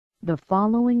The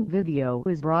following video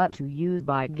is brought to you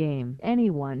by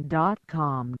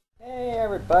GameAnyone.com. Hey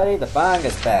everybody, the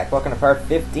Bonga's back. Welcome to part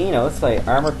 15 of Let's Play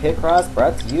ArmorPicross,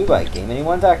 brought to you by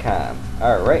GameAnyone.com.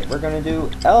 Alright, we're gonna do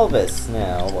Elvis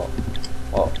now.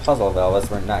 Well, Puzzle of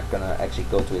Elvis. We're not gonna actually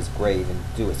go to his grave and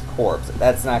do his corpse.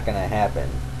 That's not gonna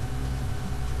happen.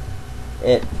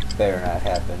 It better not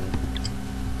happen.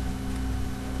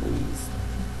 Please,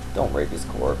 don't rape his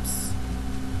corpse.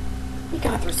 He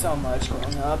got through so much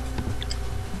growing up.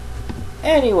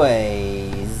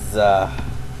 Anyways, okay,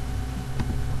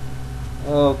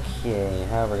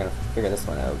 how are we gonna figure this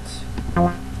one out?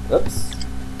 Oops.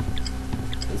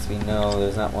 At least we know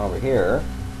there's not one over here.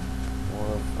 4,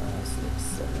 5, 6,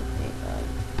 7, 8, 9,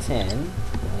 10. 1,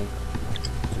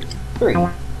 2, 3.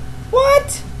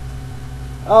 What?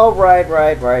 Oh, right.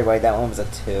 That one was a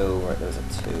 2. Right, there was a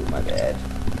 2. My bad.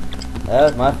 That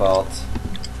was my fault.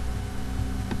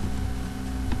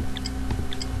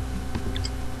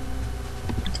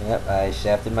 Yep, I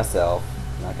shafted myself.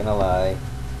 Not gonna lie.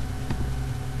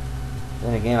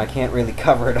 Then again, I can't really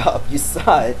cover it up. You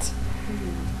saw it.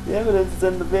 The evidence is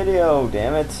in the video.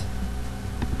 Damn it.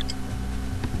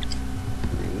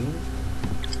 3.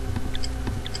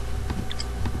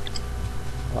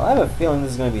 Well, I have a feeling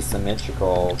this is going to be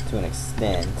symmetrical to an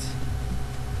extent.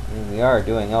 I mean, we are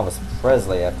doing Elvis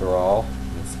Presley after all.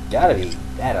 It's gotta be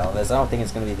that Elvis. I don't think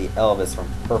it's going to be the Elvis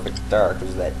from Perfect Dark, which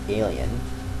is that alien.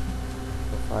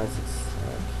 4, 5, 6,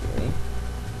 okay.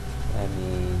 That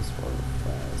means 4,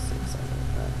 5, 6, 7,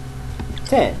 8, 9,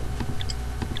 10.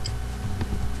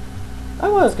 I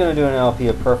was going to do an LP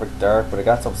of Perfect Dark, but it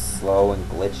got so slow and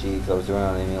glitchy because I was doing it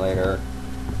on an emulator.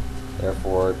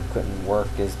 Therefore, it couldn't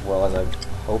work as well as I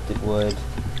hoped it would.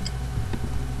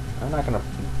 I'm not going to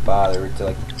bother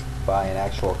to buy an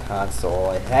actual console.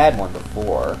 I had one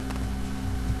before.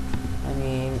 I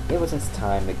mean, it was its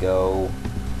time to go.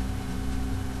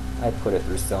 I put it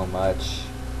through so much.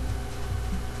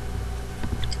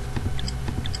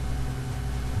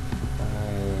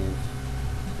 5,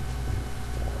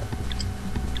 4.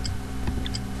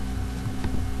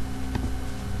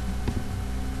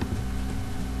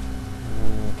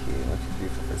 Okay, 1, 2, 3,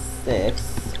 4, 5,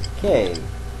 6. Okay,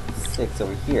 6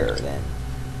 over here then.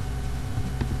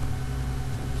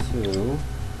 2,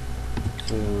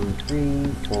 2, 3,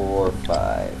 4,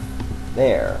 5.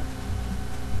 There.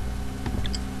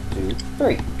 2,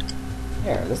 3.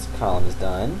 There, this column is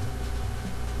done.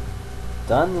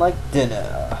 Done like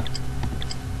dinner.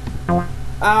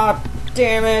 Ah,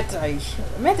 damn it! I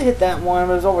meant to hit that one,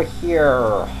 but it was over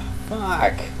here.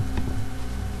 Fuck.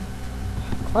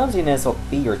 Clumsiness will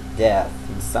be your death,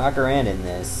 in soccer and in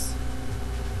this.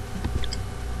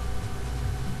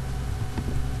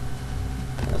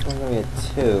 This one's gonna be a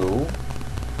 2.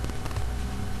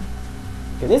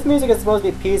 Okay, this music is supposed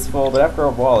to be peaceful, but after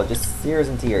a while it just sears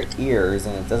into your ears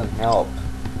and it doesn't help.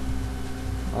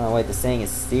 Oh wait, the saying is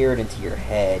seared into your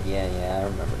head. Yeah, I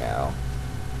remember now.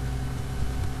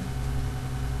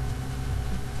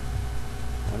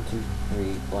 1, 2,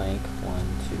 3, blank. 1,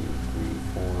 2, 3,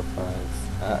 4, 5.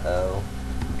 Uh-oh.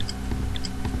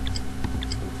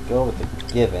 We'll go with the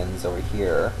givens over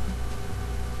here.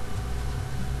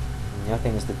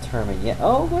 Nothing is determined yet.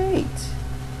 Oh, wait!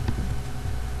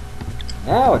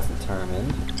 Now it's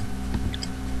determined.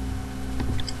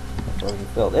 Before we can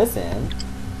fill this in.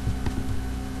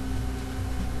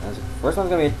 First one's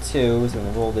going to be a 2, so we're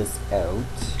going to roll this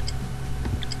out.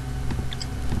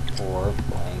 4,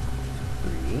 blank,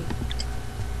 3.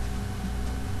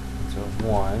 So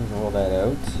 1, roll that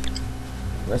out.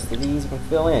 The rest of these we can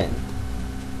fill in.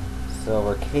 So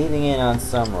we're caving in on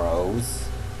some rows.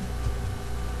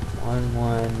 1,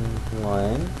 1,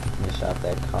 1. Finish off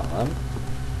that column.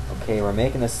 Okay, we're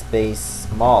making the space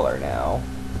smaller now.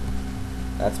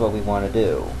 That's what we want to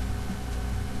do.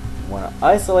 We want to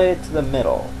isolate it to the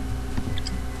middle.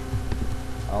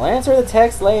 I'll answer the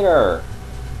text later.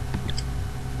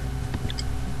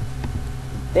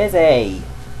 I'm busy.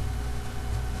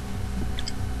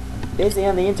 I'm busy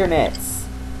on the internets.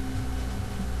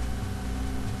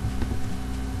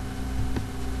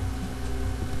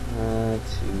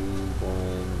 Two,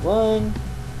 1, 1.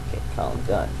 Okay, column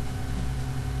done.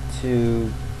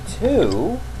 2,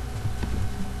 2.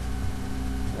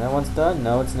 That one's done?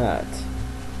 No, it's not.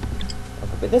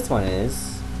 Okay, but this one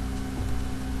is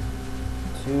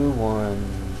 2,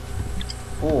 1,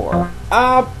 4.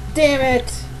 Ah, damn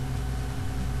it!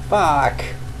 Fuck!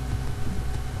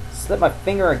 Slipped my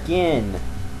finger again.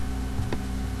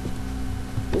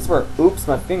 This is where oops,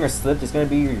 my finger slipped is gonna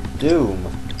be your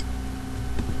doom.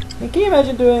 Can you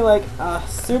imagine doing like a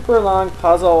super long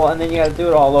puzzle and then you gotta do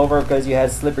it all over because you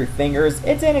had slippery fingers?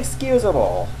 It's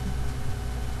inexcusable.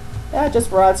 That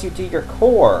just rots you to your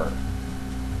core. 1,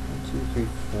 2, 3,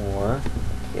 4.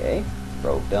 Okay,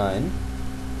 row done.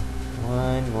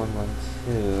 1, 1, 1,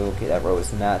 2. Okay, that row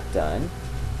is not done.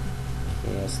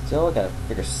 Okay, I still gotta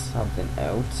figure something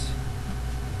out.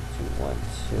 2, 1,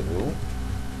 2,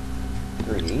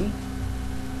 3. Okay,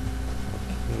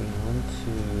 1,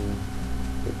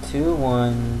 2. 2,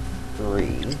 1,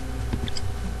 3.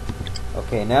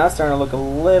 Okay, now it's starting to look a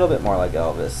little bit more like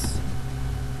Elvis.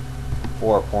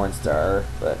 Or a porn star,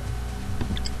 but...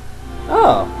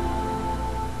 Oh!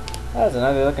 That has an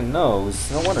ugly looking nose.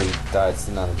 No wonder he died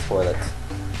sitting on the toilet.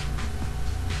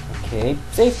 Okay,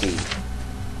 safety.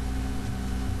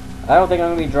 I don't think I'm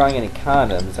going to be drawing any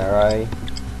condoms, alright?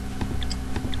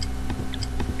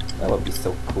 That would be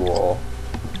so cool.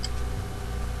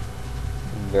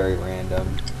 Very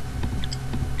random.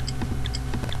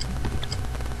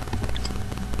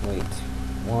 Wait.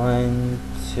 1,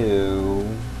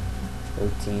 2,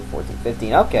 13, 14,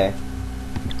 15. Okay.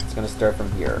 It's going to start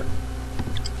from here.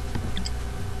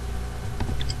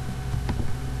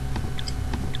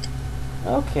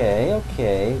 Okay,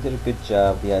 okay. Did a good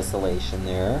job with the isolation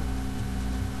there.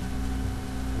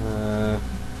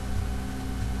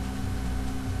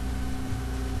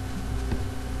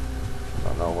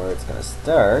 Don't know where it's gonna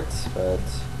start, but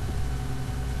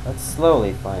let's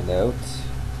slowly find out.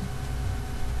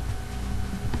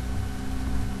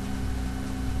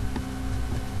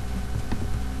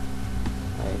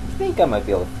 I think I might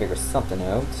be able to figure something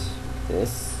out with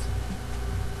this.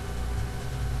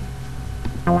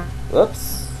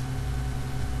 Whoops.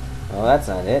 Well, that's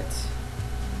not it.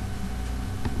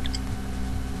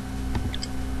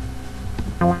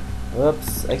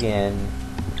 Whoops, again.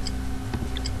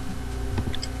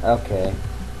 Okay.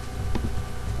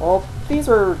 Well, these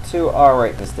were two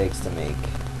alright mistakes to make.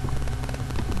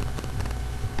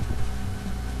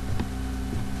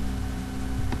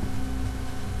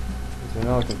 So we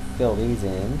know we can fill these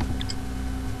in.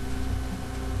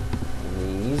 And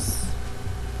these.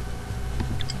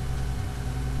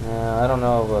 Now, I don't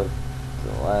know about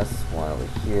the last one over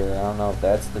here. I don't know if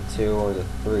that's the 2 or the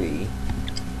 3.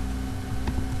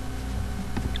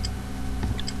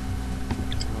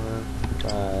 4,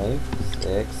 5,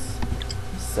 6,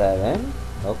 7.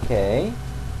 Okay.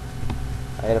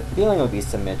 I had a feeling it would be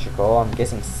symmetrical. I'm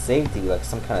guessing safety, like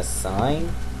some kind of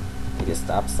sign. Maybe a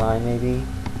stop sign, maybe.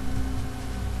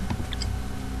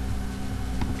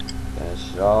 That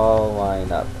should all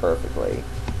line up perfectly.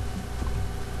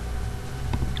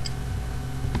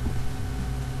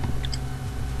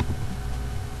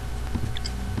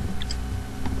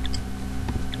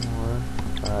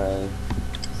 5,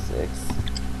 6,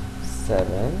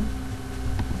 7.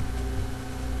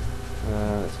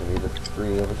 That's going to be the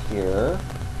 3 over here.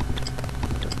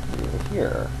 The 3 over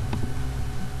here.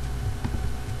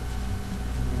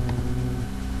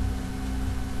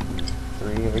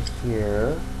 3 over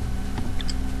here.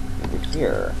 Over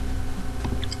here.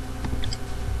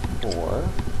 4.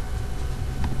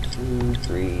 2,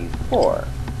 3, 4.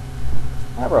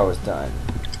 That row is done.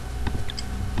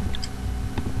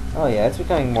 Oh yeah, it's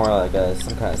becoming more like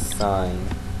some kind of sign.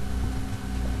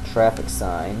 Traffic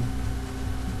sign.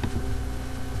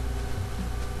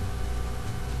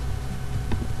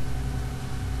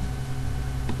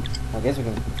 I guess we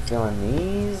can fill in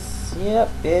these. Yep,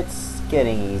 it's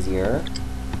getting easier.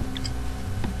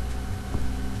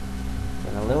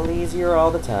 Getting a little easier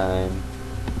all the time.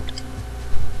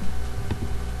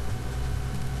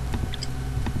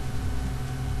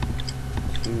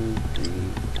 Two, 3,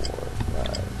 4,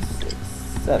 5, 6,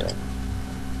 7.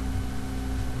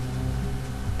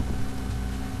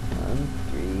 1,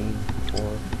 3,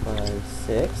 4, 5,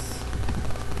 6.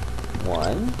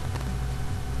 1.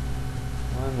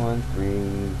 1, 1, 3,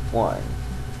 1.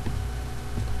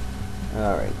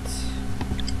 Alright.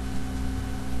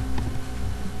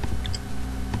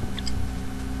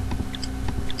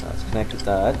 Let's connect the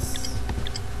dots.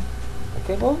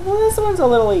 Okay, well this one's a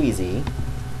little easy.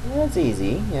 Yeah, it's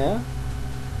easy, yeah.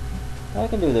 I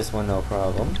can do this one no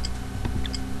problem.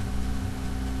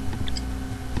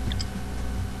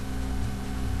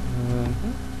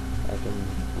 I can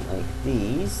like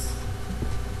these.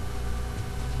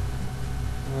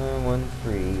 1,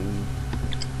 3,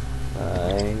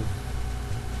 5,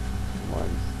 1,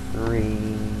 3,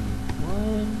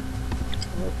 1,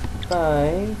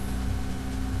 5.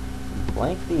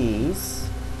 Blank these.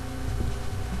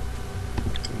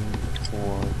 3,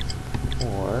 4,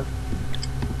 4,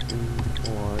 2,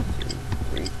 4, 2,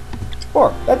 3,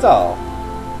 4. That's all.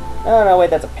 Oh no, wait,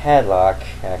 that's a padlock,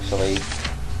 actually.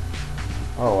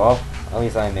 Oh well, at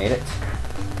least I made it.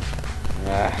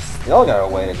 Still got a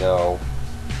way to go.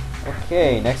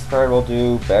 Okay, next card we'll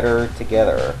do Better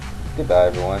Together. Goodbye,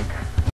 everyone.